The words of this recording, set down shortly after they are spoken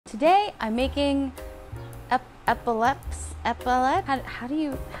Today I'm making epaulets. How do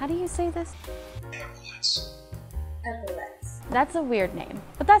you say this? Epaulets. Epaulets. That's a weird name,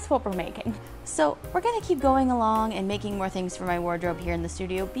 but that's what we're making. So we're gonna keep going along and making more things for my wardrobe here in the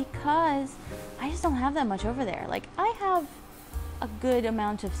studio because I just don't have that much over there. Like, I have a good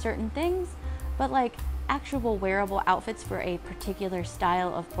amount of certain things, but like actual wearable outfits for a particular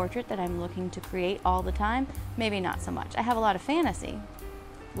style of portrait that I'm looking to create all the time, maybe not so much. I have a lot of fantasy,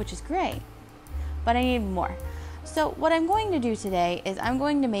 which is great, but I need more. So what I'm going to do today is I'm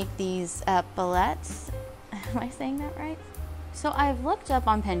going to make these epaulets. Am I saying that right? So I've looked up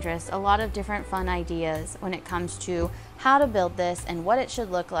on Pinterest a lot of different fun ideas when it comes to how to build this and what it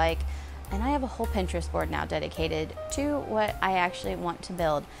should look like. And I have a whole Pinterest board now dedicated to what I actually want to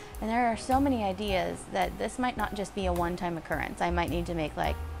build. And there are so many ideas that this might not just be a one-time occurrence. I might need to make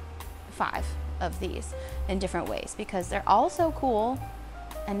like 5 of these in different ways because they're all so cool.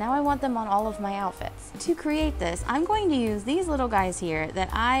 And now I want them on all of my outfits. To create this, I'm going to use these little guys here that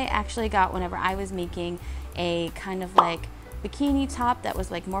I actually got whenever I was making a kind of like bikini top that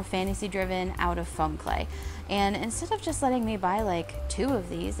was like more fantasy driven out of foam clay. And instead of just letting me buy like 2 of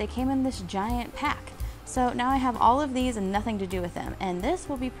these, they came in this giant pack. So now I have all of these and nothing to do with them. And this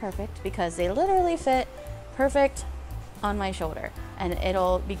will be perfect because they literally fit perfect on my shoulder. And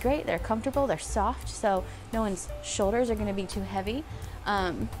it'll be great. They're comfortable, they're soft, so no one's shoulders are gonna be too heavy.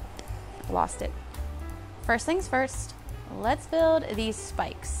 Lost it. First things first, let's build these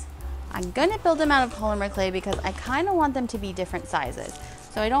spikes. I'm gonna build them out of polymer clay because I kind of want them to be different sizes.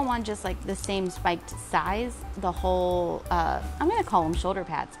 So I don't want just like the same spiked size, the whole, I'm gonna call them shoulder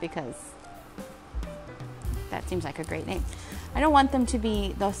pads because that seems like a great name. I don't want them to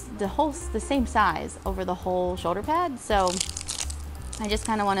be the same size over the whole shoulder pad. So I just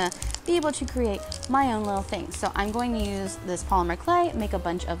kind of want to be able to create my own little thing. So I'm going to use this polymer clay, make a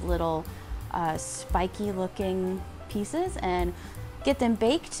bunch of little spiky looking pieces and get them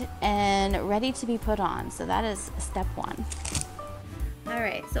baked and ready to be put on. So that is step 1. All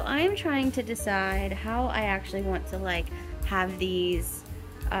right, so I am trying to decide how I actually want to like have these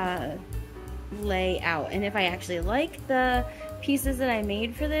lay out and if I actually like the pieces that I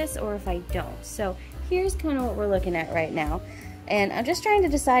made for this or if I don't. So here's kind of what we're looking at right now. And I'm just trying to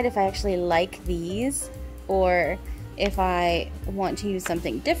decide if I actually like these or if I want to use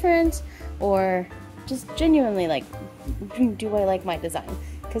something different or just genuinely like, do I like my design?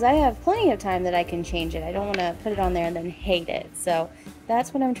 Because I have plenty of time that I can change it. I don't want to put it on there and then hate it. So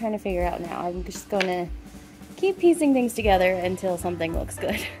that's what I'm trying to figure out now. I'm just going to keep piecing things together until something looks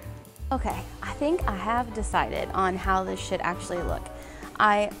good. Okay, I think I have decided on how this should actually look.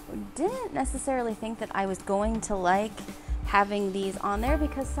 I didn't necessarily think that I was going to like having these on there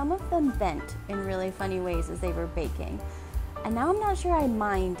because some of them bent in really funny ways as they were baking. And now I'm not sure I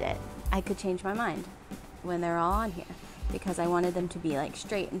mind it. I could change my mind when they're all on here because I wanted them to be like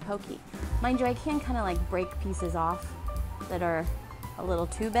straight and pokey. Mind you, I can kind of like break pieces off that are a little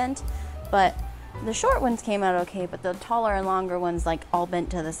too bent, but the short ones came out okay, but the taller and longer ones like all bent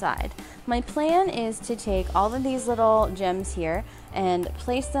to the side. My plan is to take all of these little gems here and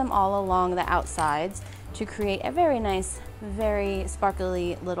place them all along the outsides to create a very nice, very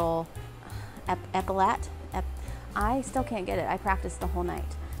sparkly little epaulet. I still can't get it. I practiced the whole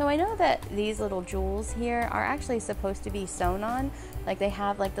night. So I know that these little jewels here are actually supposed to be sewn on. Like they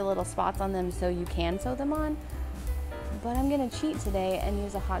have like the little spots on them so you can sew them on. But I'm gonna cheat today and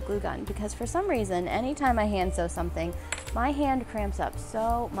use a hot glue gun because for some reason, anytime I hand sew something, my hand cramps up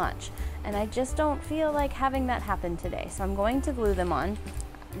so much. And I just don't feel like having that happen today. So I'm going to glue them on.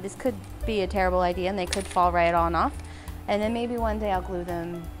 This could be a terrible idea and they could fall right on off. And then maybe one day I'll glue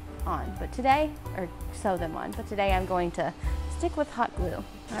them on. But today, or sew them on. But today I'm going to stick with hot glue.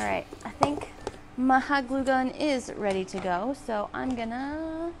 All right, I think my hot glue gun is ready to go. So I'm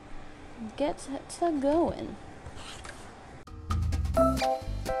gonna get to going.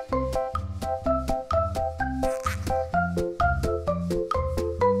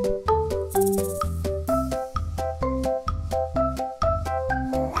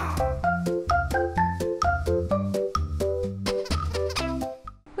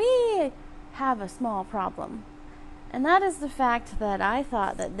 We have a small problem, and that is the fact that I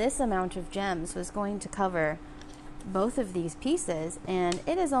thought that this amount of gems was going to cover both of these pieces, and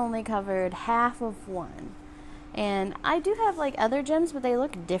it is only covered half of one. And I do have like other gems, but they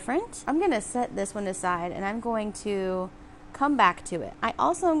look different. I'm gonna set this one aside and I'm going to come back to it. I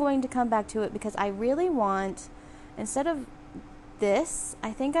also am going to come back to it because I really want, instead of this,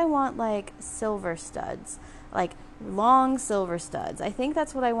 I think I want like silver studs, like long silver studs. I think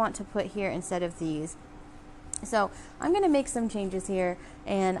that's what I want to put here instead of these. So I'm going to make some changes here,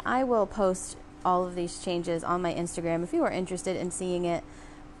 and I will post all of these changes on my Instagram if you are interested in seeing it.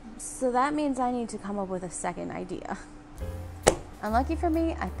 So that means I need to come up with a second idea. Unlucky for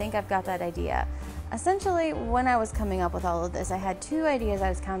me, I think I've got that idea. Essentially, when I was coming up with all of this, I had two ideas I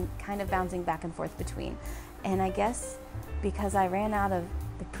was kind of bouncing back and forth between. And I guess because I ran out of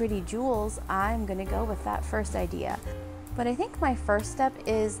the pretty jewels, I'm going to go with that first idea. But I think my first step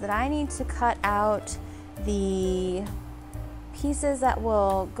is that I need to cut out the pieces that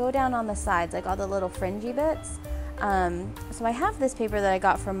will go down on the sides, like all the little fringy bits. So I have this paper that I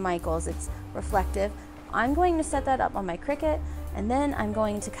got from Michael's. It's reflective. I'm going to set that up on my Cricut, and then I'm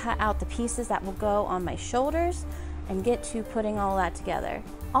going to cut out the pieces that will go on my shoulders and get to putting all that together.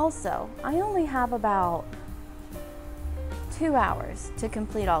 Also, I only have about 2 hours to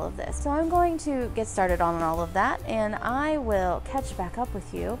complete all of this. So I'm going to get started on all of that, and I will catch back up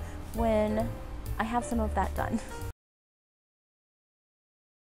with you when I have some of that done.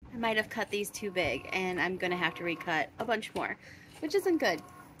 I might have cut these too big, and I'm gonna have to recut a bunch more, which isn't good.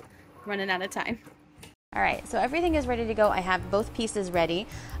 Running out of time. Alright, so everything is ready to go. I have both pieces ready.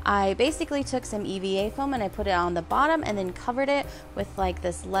 I basically took some EVA foam and I put it on the bottom and then covered it with like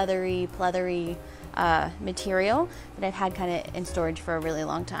this leathery, pleathery material that I've had kind of in storage for a really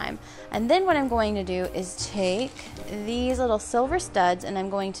long time. And then what I'm going to do is take these little silver studs and I'm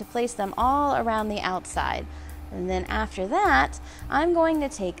going to place them all around the outside. And then after that, I'm going to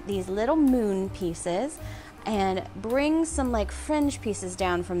take these little moon pieces and bring some like fringe pieces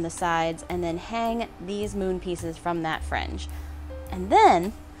down from the sides and then hang these moon pieces from that fringe. And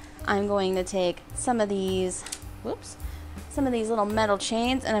then I'm going to take some of these little metal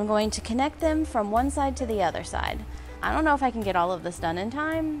chains and I'm going to connect them from one side to the other side. I don't know if I can get all of this done in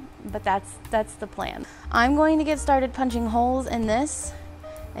time, but that's the plan. I'm going to get started punching holes in this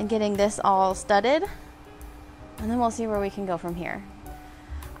and getting this all studded, and then we'll see where we can go from here.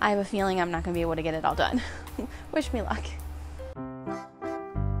 I have a feeling I'm not going to be able to get it all done. Wish me luck.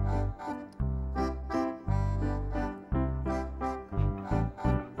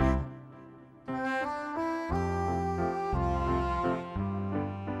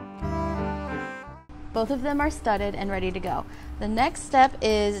 Both of them are studded and ready to go. The next step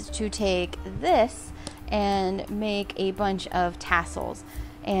is to take this and make a bunch of tassels.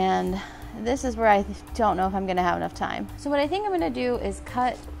 And this is where I don't know if I'm going to have enough time. So what I think I'm going to do is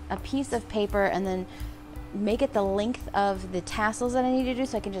cut a piece of paper and then make it the length of the tassels that I need to do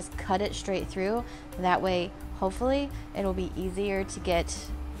so I can just cut it straight through. That way, hopefully, it'll be easier to get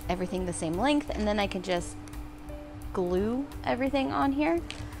everything the same length, and then I can just glue everything on here.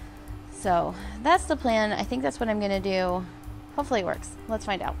 So that's the plan. I think that's what I'm going to do. Hopefully it works. Let's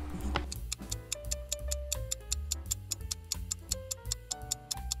find out.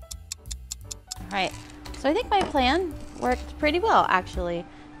 Alright, so I think my plan worked pretty well actually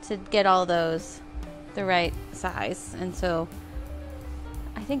to get all those the right size, and so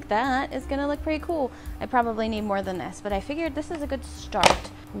I think that is gonna look pretty cool. I probably need more than this, but I figured this is a good start.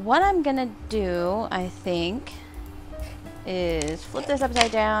 What I'm gonna do, I think, is flip this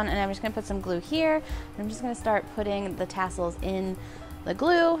upside down, and I'm just gonna put some glue here, and I'm just gonna start putting the tassels in the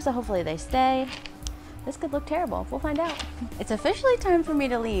glue, so hopefully they stay. This could look terrible. We'll find out. It's officially time for me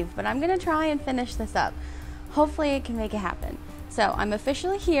to leave, but I'm gonna try and finish this up. Hopefully it can make it happen. So I'm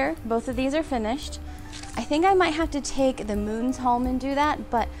officially here. Both of these are finished. I think I might have to take the moons home and do that,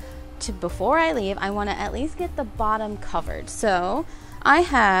 but before I leave, I want to at least get the bottom covered. So I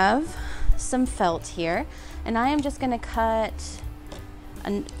have some felt here, and I am just going to cut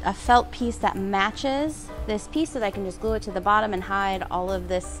a felt piece that matches this piece so that I can just glue it to the bottom and hide all of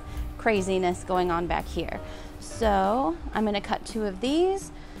this craziness going on back here. So I'm going to cut 2 of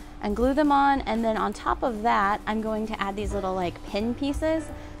these and glue them on, and then on top of that I'm going to add these little like pin pieces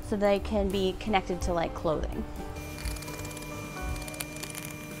so they can be connected to like clothing.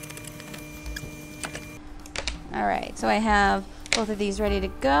 Alright, so I have both of these ready to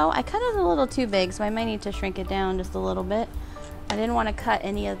go. I cut it a little too big, so I might need to shrink it down just a little bit. I didn't want to cut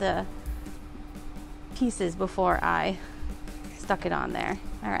any of the pieces before I stuck it on there.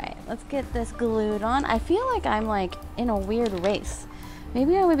 Alright, let's get this glued on. I feel like I'm like in a weird race.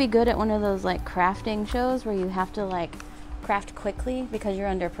 Maybe I would be good at one of those like crafting shows where you have to like craft quickly because you're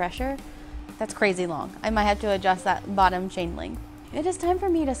under pressure. That's crazy long. I might have to adjust that bottom chain length. It is time for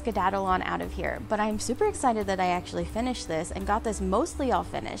me to skedaddle on out of here, but I'm super excited that I actually finished this and got this mostly all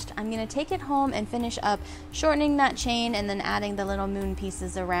finished. I'm going to take it home and finish up shortening that chain and then adding the little moon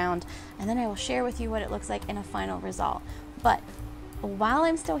pieces around, and then I will share with you what it looks like in a final result. But while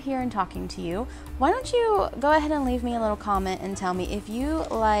I'm still here and talking to you, why don't you go ahead and leave me a little comment and tell me if you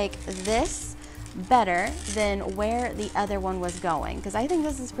like this better than where the other one was going, because I think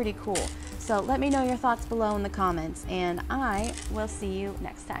this is pretty cool. So let me know your thoughts below in the comments, and I will see you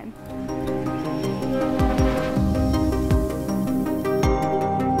next time.